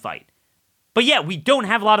defund fight. But yeah, we don't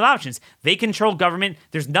have a lot of options. They control government.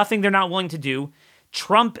 There's nothing they're not willing to do.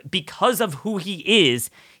 Trump, because of who he is,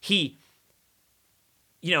 he,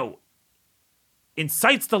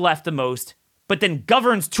 incites the left the most, but then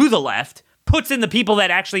governs to the left, puts in the people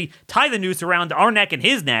that actually tie the noose around our neck and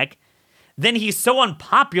his neck. Then he's so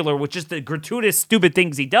unpopular with just the gratuitous, stupid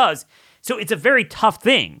things he does. So it's a very tough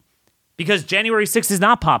thing because January 6th is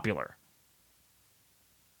not popular.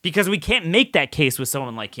 Because we can't make that case with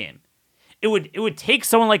someone like him. It would take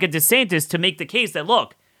someone like a DeSantis to make the case that,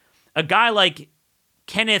 look, a guy like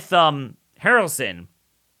Kenneth Harrelson,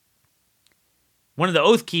 one of the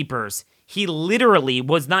Oath Keepers, he literally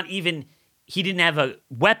was not even, he didn't have a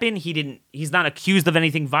weapon, he's not accused of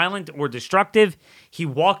anything violent or destructive. He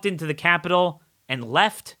walked into the Capitol and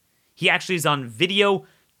left. He actually is on video.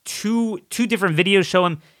 Two different videos show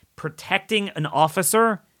him protecting an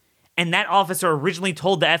officer. And that officer originally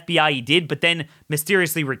told the FBI he did, but then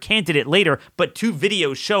mysteriously recanted it later. But 2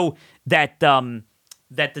 videos show that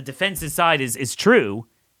that the defense's side is true.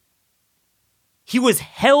 He was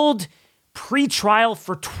held pre-trial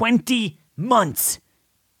for 20 months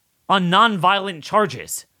on nonviolent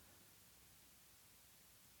charges.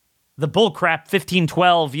 The bullcrap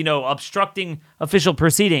 1512, obstructing official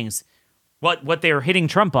proceedings, what they were hitting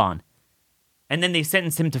Trump on. And then they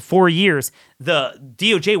sentenced him to 4 years. The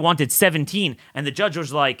DOJ wanted 17, and the judge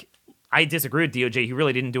was like, I disagree with DOJ. He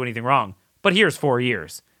really didn't do anything wrong. But here's 4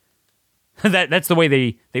 years. That's the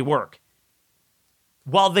way they work.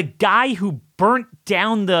 While the guy who burnt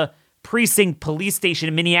down the precinct police station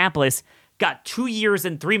in Minneapolis got 2 years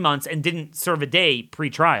and 3 months and didn't serve a day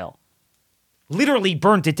pre-trial. Literally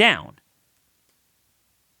burnt it down.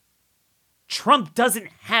 Trump doesn't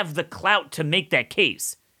have the clout to make that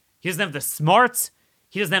case. He doesn't have the smarts.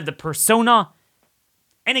 He doesn't have the persona.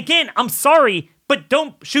 And again, I'm sorry, but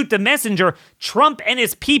don't shoot the messenger. Trump and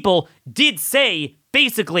his people did say,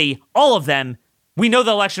 basically, all of them, we know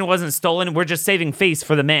the election wasn't stolen. We're just saving face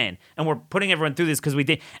for the man. And we're putting everyone through this because we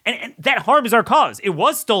did. And that harms our cause. It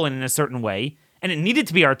was stolen in a certain way, and it needed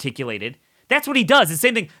to be articulated. That's what he does. It's the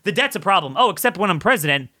same thing. The debt's a problem. Oh, except when I'm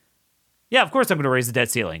president. Yeah, of course I'm going to raise the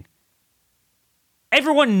debt ceiling.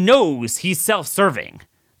 Everyone knows he's self-serving.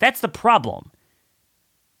 That's the problem.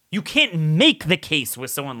 You can't make the case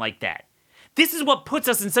with someone like that. This is what puts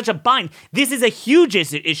us in such a bind. This is a huge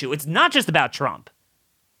issue. It's not just about Trump.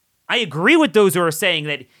 I agree with those who are saying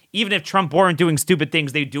that even if Trump weren't doing stupid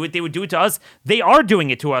things, they would do it to us. They are doing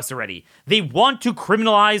it to us already. They want to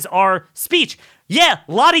criminalize our speech. Yeah,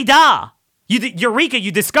 la-di-da. Eureka,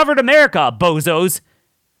 you discovered America, bozos.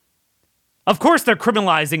 Of course they're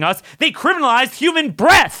criminalizing us. They criminalized human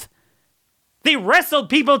breath. They wrestled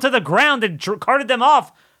people to the ground and carted them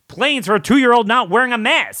off planes for a 2-year-old not wearing a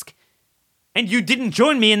mask. And you didn't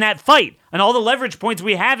join me in that fight. And all the leverage points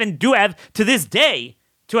we have and do have to this day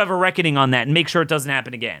to have a reckoning on that and make sure it doesn't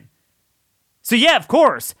happen again. So yeah, of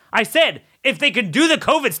course. I said, if they can do the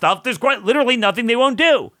COVID stuff, there's quite literally nothing they won't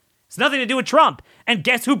do. It's nothing to do with Trump. And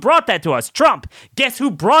guess who brought that to us? Trump. Guess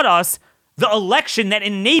who brought us the election that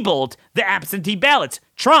enabled the absentee ballots?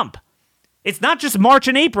 Trump. It's not just March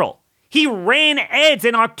and April. He ran ads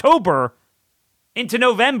in October into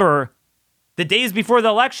November, the days before the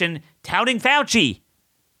election, touting Fauci.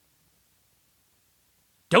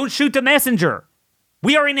 Don't shoot the messenger.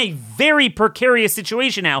 We are in a very precarious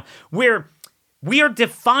situation now where we are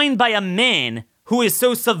defined by a man who is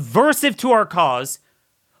so subversive to our cause,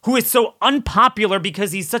 who is so unpopular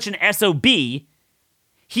because he's such an SOB.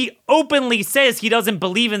 He openly says he doesn't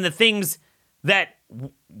believe in the things that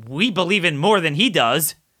we believe in more than he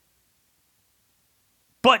does.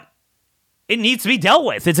 But it needs to be dealt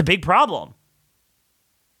with. It's a big problem.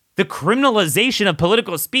 The criminalization of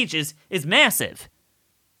political speech is massive.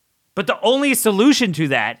 But the only solution to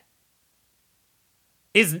that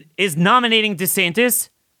is nominating DeSantis.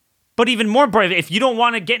 But even more brave, if you don't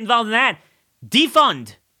want to get involved in that,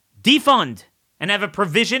 defund, and have a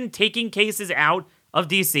provision taking cases out of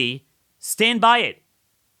D.C. Stand by it.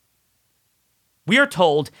 We are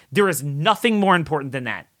told there is nothing more important than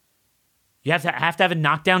that. You have to have a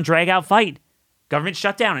knockdown, drag-out fight. Government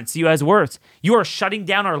shutdown and see you as worse. You are shutting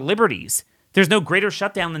down our liberties. There's no greater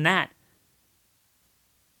shutdown than that.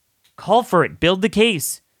 Call for it. Build the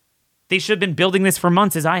case. They should have been building this for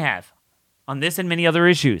months, as I have, on this and many other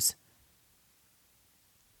issues.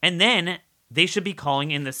 And then they should be calling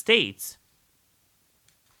in the states.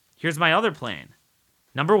 Here's my other plan.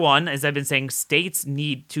 Number one, as I've been saying, states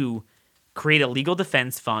need to create a legal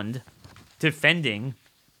defense fund defending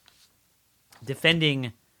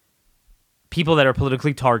people that are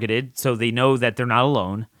politically targeted so they know that they're not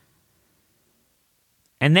alone.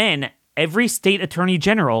 And then every state attorney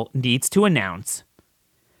general needs to announce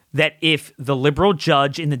that if the liberal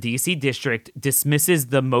judge in the D.C. district dismisses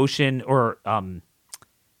the motion or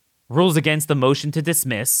rules against the motion to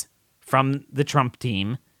dismiss from the Trump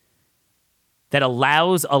team that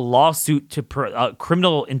allows a lawsuit to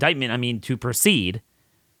criminal indictment, to proceed,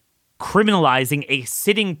 criminalizing a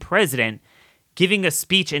sitting president giving a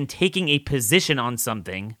speech and taking a position on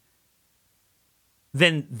something,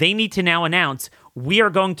 then they need to now announce, we are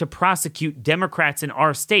going to prosecute Democrats in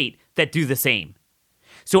our state that do the same.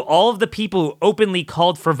 So all of the people who openly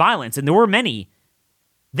called for violence, and there were many,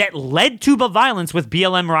 that led to the violence with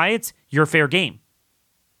BLM riots, you're fair game.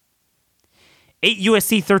 8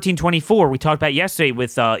 U.S.C. 1324, we talked about yesterday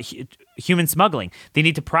with human smuggling. They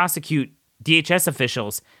need to prosecute DHS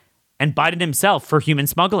officials and Biden himself for human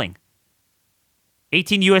smuggling.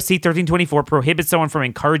 18 U.S.C. 1324 prohibits someone from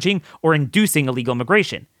encouraging or inducing illegal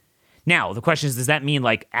immigration. Now, the question is, does that mean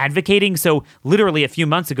like advocating? So literally a few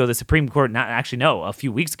months ago, the Supreme Court, a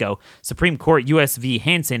few weeks ago, Supreme Court U.S. v.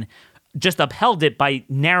 Hansen just upheld it by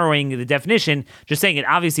narrowing the definition, just saying it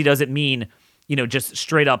obviously doesn't mean, just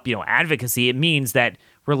straight up, advocacy. It means that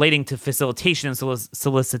relating to facilitation and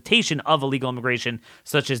solicitation of illegal immigration,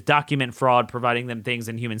 such as document fraud, providing them things,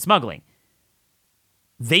 and human smuggling.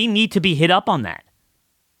 They need to be hit up on that.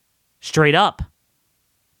 Straight up.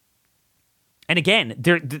 And again,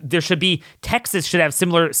 there should be, Texas should have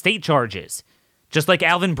similar state charges, just like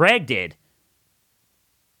Alvin Bragg did.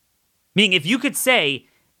 Meaning, if you could say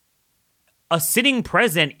a sitting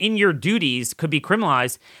president in your duties could be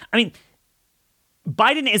criminalized,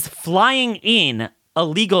 Biden is flying in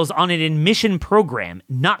illegals on an admission program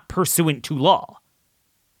not pursuant to law.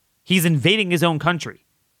 He's invading his own country.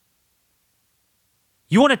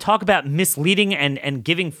 You want to talk about misleading and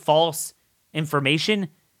giving false information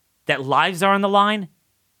that lives are on the line?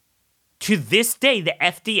 To this day, the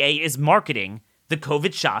FDA is marketing the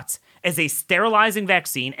COVID shots as a sterilizing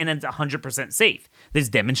vaccine and it's 100% safe. This is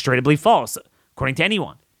demonstrably false, according to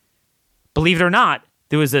anyone. Believe it or not,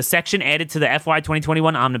 there was a section added to the FY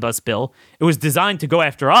 2021 Omnibus Bill. It was designed to go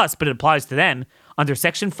after us, but it applies to them under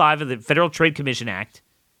Section 5 of the Federal Trade Commission Act.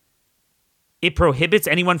 It prohibits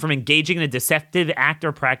anyone from engaging in a deceptive act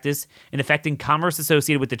or practice in affecting commerce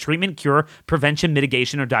associated with the treatment, cure, prevention,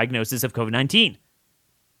 mitigation, or diagnosis of COVID-19.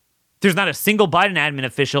 There's not a single Biden admin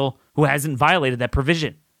official who hasn't violated that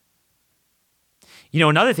provision.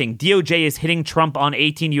 Another thing, DOJ is hitting Trump on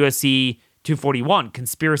 18 U.S.C. 241,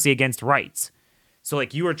 conspiracy against rights. So,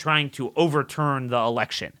 you are trying to overturn the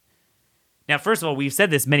election. Now, first of all, we've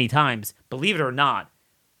said this many times, believe it or not,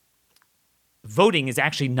 voting is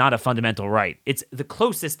actually not a fundamental right. It's the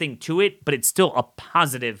closest thing to it, but it's still a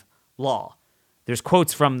positive law. There's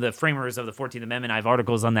quotes from the framers of the 14th Amendment. I have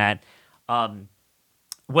articles on that.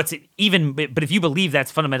 But if you believe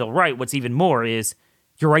that's fundamental right, what's even more is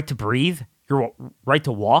your right to breathe, your right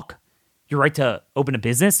to walk, your right to open a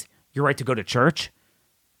business, your right to go to church.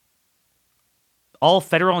 All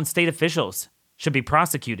federal and state officials should be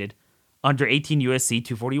prosecuted under 18 U.S.C.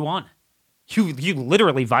 241. You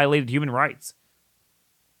literally violated human rights.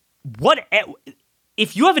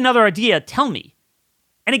 if you have another idea, tell me.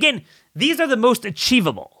 And again, these are the most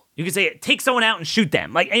achievable. You can say, take someone out and shoot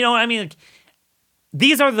them. Like, you know what I mean? Like,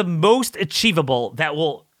 these are the most achievable that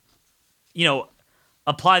will,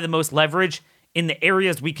 apply the most leverage in the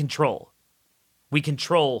areas we control. We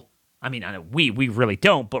control, I know we really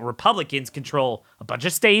don't, but Republicans control a bunch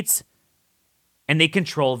of states, and they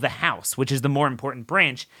control the House, which is the more important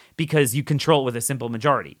branch because you control it with a simple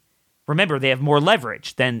majority. Remember, they have more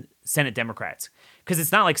leverage than Senate Democrats because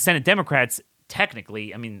it's not like Senate Democrats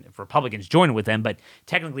technically, if Republicans join with them, but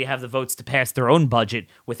technically have the votes to pass their own budget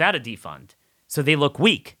without a defund. So they look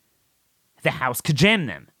weak. The House could jam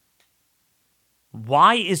them.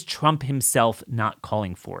 Why is Trump himself not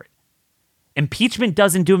calling for it? Impeachment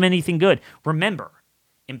doesn't do him anything good. Remember,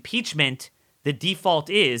 impeachment, the default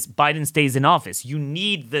is Biden stays in office. You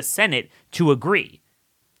need the Senate to agree.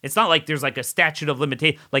 It's not like there's like a statute of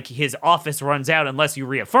limitation, like his office runs out unless you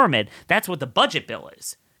reaffirm it. That's what the budget bill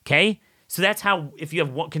is, okay? So that's how, if you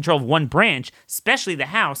have control of one branch, especially the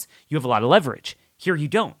House, you have a lot of leverage. Here you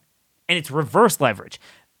don't. And it's reverse leverage.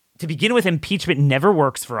 To begin with, impeachment never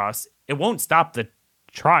works for us. It won't stop the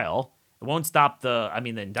trial. It won't stop the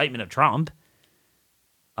indictment of Trump.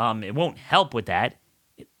 It won't help with that.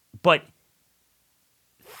 But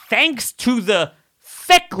thanks to the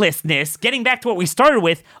fecklessness, getting back to what we started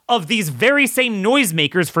with, of these very same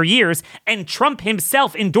noisemakers for years, and Trump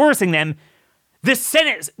himself endorsing them, the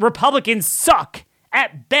Senate Republicans suck.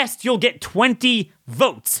 At best, you'll get 20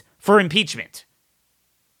 votes for impeachment.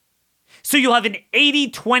 So you'll have an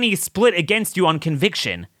 80-20 split against you on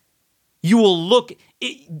conviction. You will look...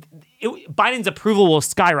 Biden's approval will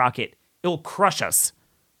skyrocket. It will crush us.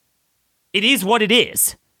 It is what it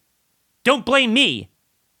is. Don't blame me.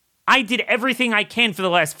 I did everything I can for the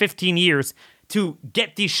last 15 years to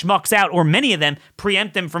get these schmucks out, or many of them,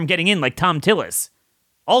 preempt them from getting in, like Tom Tillis.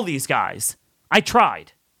 All these guys. I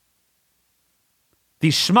tried.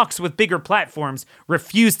 These schmucks with bigger platforms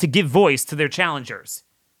refuse to give voice to their challengers.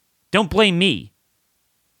 Don't blame me.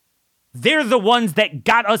 They're the ones that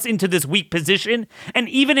got us into this weak position, and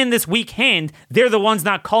even in this weak hand, they're the ones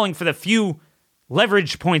not calling for the few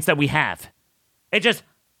leverage points that we have. It just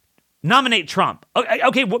nominate Trump.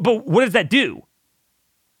 Okay, but what does that do?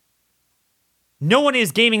 No one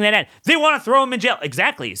is gaming that ad. They want to throw him in jail.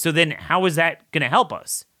 Exactly. So then how is that going to help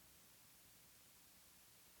us?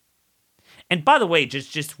 And by the way,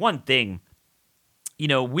 just one thing,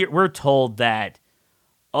 we're told that,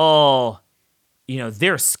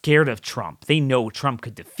 they're scared of Trump. They know Trump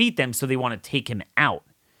could defeat them, so they want to take him out.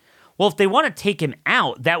 Well, if they want to take him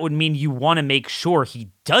out, that would mean you want to make sure he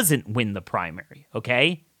doesn't win the primary,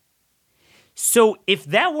 okay? So if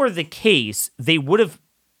that were the case, they would have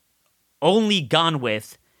only gone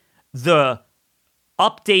with the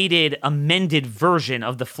updated, amended version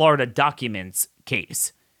of the Florida documents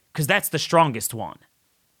case, because that's the strongest one.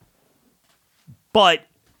 But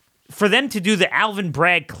for them to do the Alvin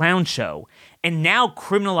Bragg clown show and now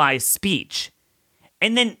criminalize speech,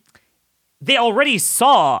 and then they already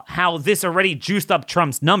saw how this already juiced up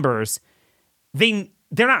Trump's numbers, they're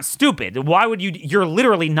not stupid. Why would you're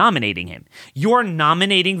literally nominating him. You're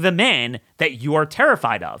nominating the man that you are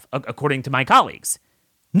terrified of, according to my colleagues.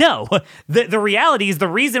 No, the reality is the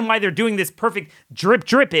reason why they're doing this perfect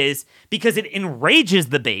drip is because it enrages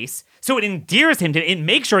the base, so it endears him to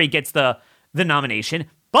make sure he gets the nomination.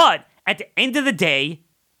 But at the end of the day,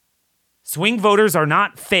 swing voters are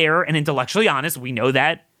not fair and intellectually honest. We know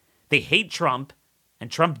that. They hate Trump, and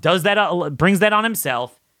Trump does that, brings that on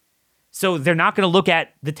himself. So they're not going to look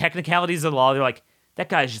at the technicalities of the law. They're like, that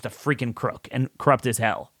guy's just a freaking crook and corrupt as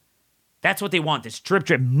hell. That's what they want, this drip,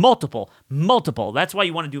 multiple. That's why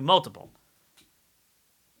you want to do multiple.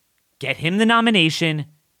 Get him the nomination,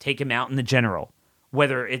 take him out in the general.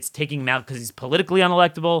 Whether it's taking him out because he's politically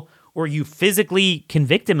unelectable or you physically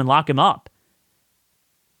convict him and lock him up.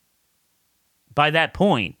 By that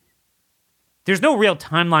point, there's no real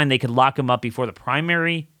timeline they could lock him up before the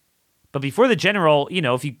primary. But before the general,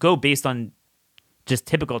 if you go based on just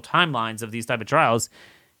typical timelines of these type of trials,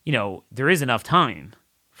 there is enough time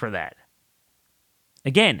for that.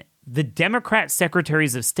 Again, the Democrat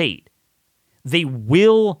secretaries of state, they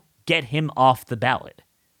will get him off the ballot.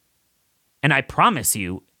 And I promise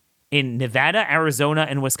you, in Nevada, Arizona,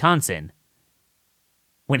 and Wisconsin,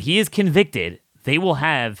 when he is convicted, they will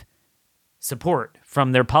have support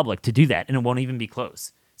from their public to do that, and it won't even be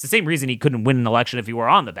close. It's the same reason he couldn't win an election if he were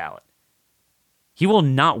on the ballot. He will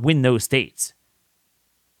not win those states.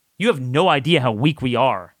 You have no idea how weak we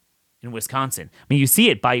are in Wisconsin. You see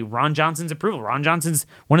it by Ron Johnson's approval. Ron Johnson's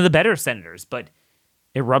one of the better senators, but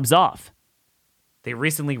it rubs off. They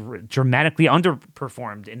recently dramatically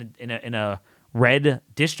underperformed in a red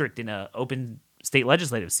district in an open state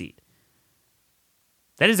legislative seat.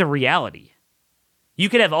 That is a reality. You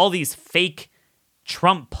could have all these fake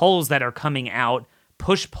Trump polls that are coming out,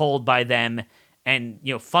 push-polled by them, and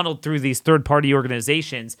funneled through these third-party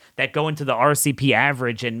organizations that go into the RCP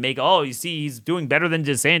average and make, you see, he's doing better than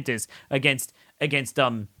DeSantis against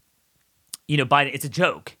Biden. It's a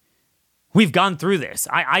joke. We've gone through this.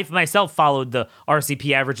 I myself followed the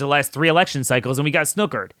RCP average the last 3 election cycles, and we got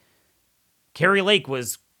snookered. Kerry Lake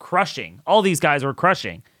was crushing. All these guys were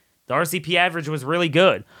crushing. The RCP average was really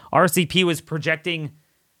good. RCP was projecting,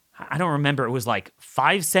 I don't remember, it was like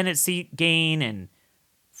 5 Senate seat gain and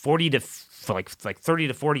 30 to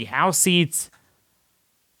 40 House seats.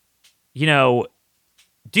 Dude,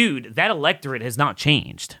 that electorate has not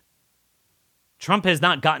changed. Trump has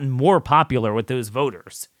not gotten more popular with those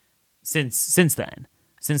voters since then,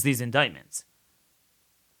 since these indictments.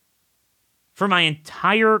 For my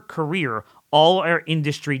entire career, all our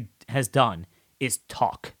industry has done is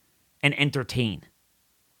talk and entertain.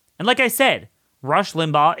 And like I said, Rush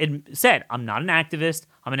Limbaugh said, I'm not an activist,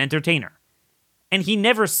 I'm an entertainer. And he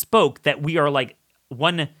never spoke that we are like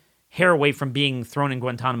one hair away from being thrown in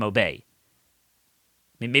Guantanamo Bay.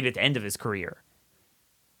 I mean, maybe at the end of his career.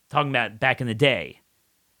 Talking about back in the day.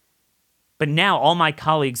 But now all my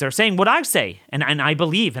colleagues are saying what I say, and I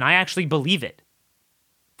believe, and I actually believe it.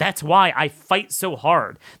 That's why I fight so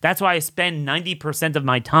hard. That's why I spend 90% of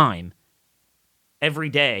my time every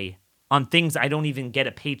day on things I don't even get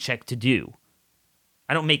a paycheck to do.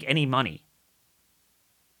 I don't make any money.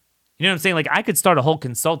 You know what I'm saying? Like, I could start a whole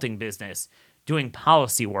consulting business doing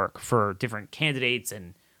policy work for different candidates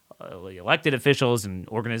and elected officials and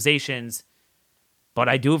organizations, but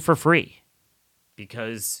I do it for free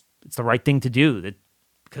because it's the right thing to do.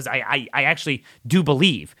 Because I actually do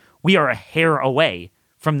believe we are a hair away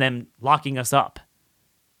from them locking us up.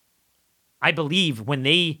 I believe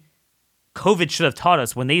COVID should have taught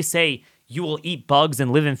us, when they say you will eat bugs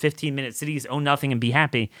and live in 15-minute cities, own nothing, and be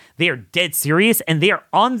happy, they are dead serious, and they are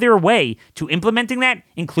on their way to implementing that,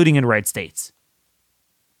 including in red states.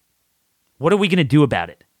 What are we going to do about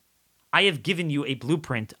it? I have given you a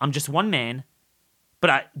blueprint. I'm just one man,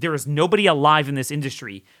 but there is nobody alive in this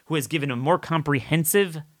industry who has given a more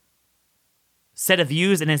comprehensive set of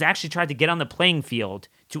views and has actually tried to get on the playing field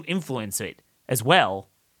to influence it as well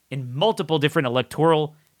in multiple different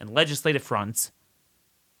electoral and legislative fronts,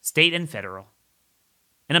 state and federal.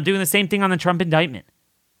 And I'm doing the same thing on the Trump indictment.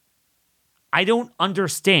 I don't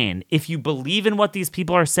understand, if you believe in what these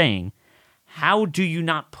people are saying, how do you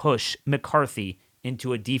not push McCarthy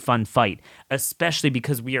into a defund fight, especially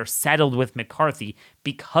because we are saddled with McCarthy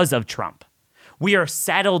because of Trump. We are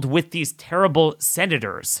saddled with these terrible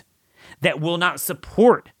senators that will not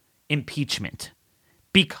support impeachment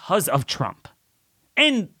because of Trump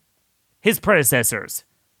and his predecessors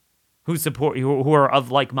who are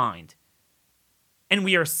of like mind. And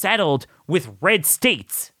we are saddled with red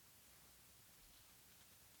states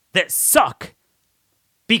that suck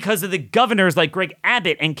because of the governors like Greg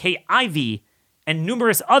Abbott and Kay Ivey and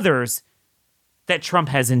numerous others that Trump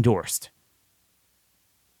has endorsed.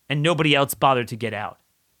 And nobody else bothered to get out.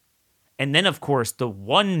 And then, of course, the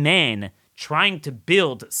one man trying to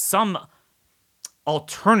build some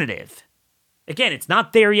alternative. Again, it's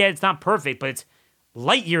not there yet, it's not perfect, but it's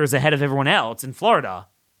light years ahead of everyone else in Florida.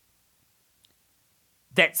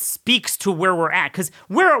 That speaks to where we're at. Because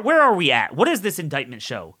where are we at? What does this indictment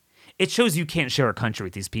show? It shows you can't share a country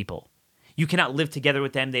with these people. You cannot live together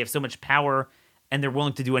with them. They have so much power, and they're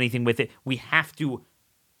willing to do anything with it. We have to,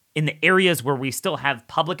 in the areas where we still have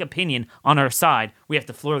public opinion on our side, we have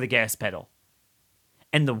to floor the gas pedal.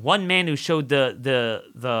 And the one man who showed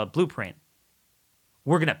the blueprint,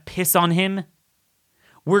 we're going to piss on him.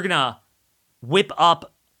 We're going to whip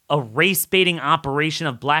up a race-baiting operation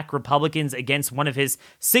of black Republicans against one of his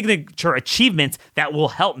signature achievements that will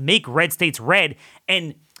help make red states red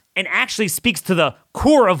and actually speaks to the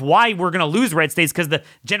core of why we're going to lose red states, because the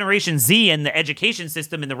Generation Z and the education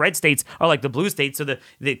system in the red states are like the blue states, so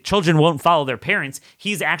the children won't follow their parents.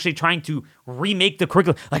 He's actually trying to remake the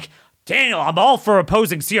curriculum. Like, Daniel, I'm all for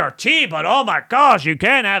opposing CRT, but oh my gosh, you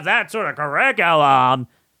can't have that sort of curriculum.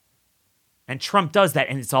 And Trump does that,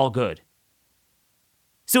 and it's all good.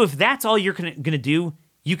 So if that's all you're going to do,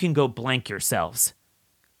 you can go blank yourselves.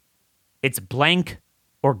 It's blank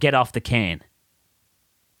or get off the can.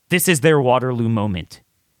 This is their Waterloo moment.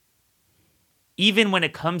 Even when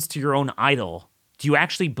it comes to your own idol, do you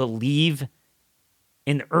actually believe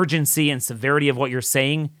in the urgency and severity of what you're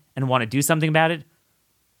saying and want to do something about it?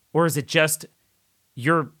 Or is it just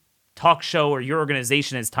your talk show or your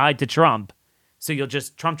organization is tied to Trump, so you'll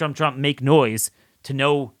just Trump, make noise to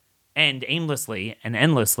no and aimlessly and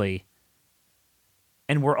endlessly,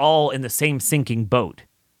 and we're all in the same sinking boat,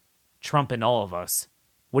 Trump and all of us,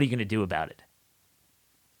 what are you going to do about it?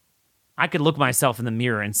 I could look myself in the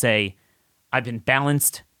mirror and say, I've been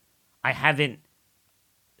balanced. I haven't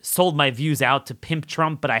sold my views out to pimp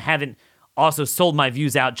Trump, but I haven't also sold my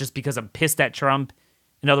views out just because I'm pissed at Trump.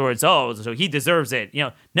 In other words, oh, so he deserves it.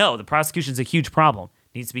 No, the prosecution's a huge problem.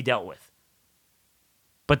 It needs to be dealt with.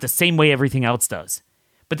 But the same way everything else does.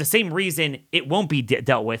 But the same reason it won't be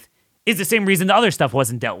dealt with is the same reason the other stuff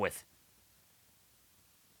wasn't dealt with.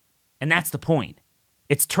 And that's the point.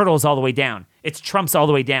 It's turtles all the way down. It's Trumps all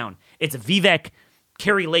the way down. It's Vivek,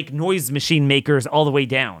 Kerry Lake noise machine makers all the way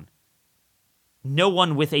down. No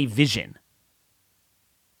one with a vision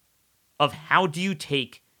of how do you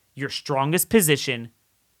take your strongest position,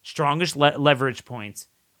 strongest leverage points,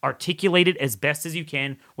 articulate it as best as you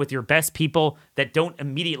can with your best people that don't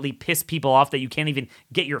immediately piss people off that you can't even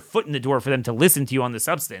get your foot in the door for them to listen to you on the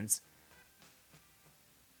substance.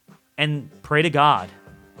 And pray to God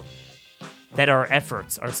that our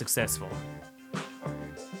efforts are successful.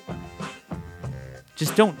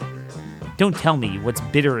 Just don't tell me what's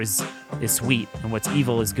bitter is sweet and what's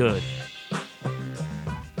evil is good.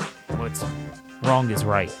 What's wrong is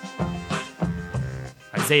right.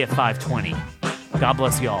 Isaiah 5:20. God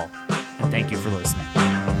bless y'all, and thank you for listening.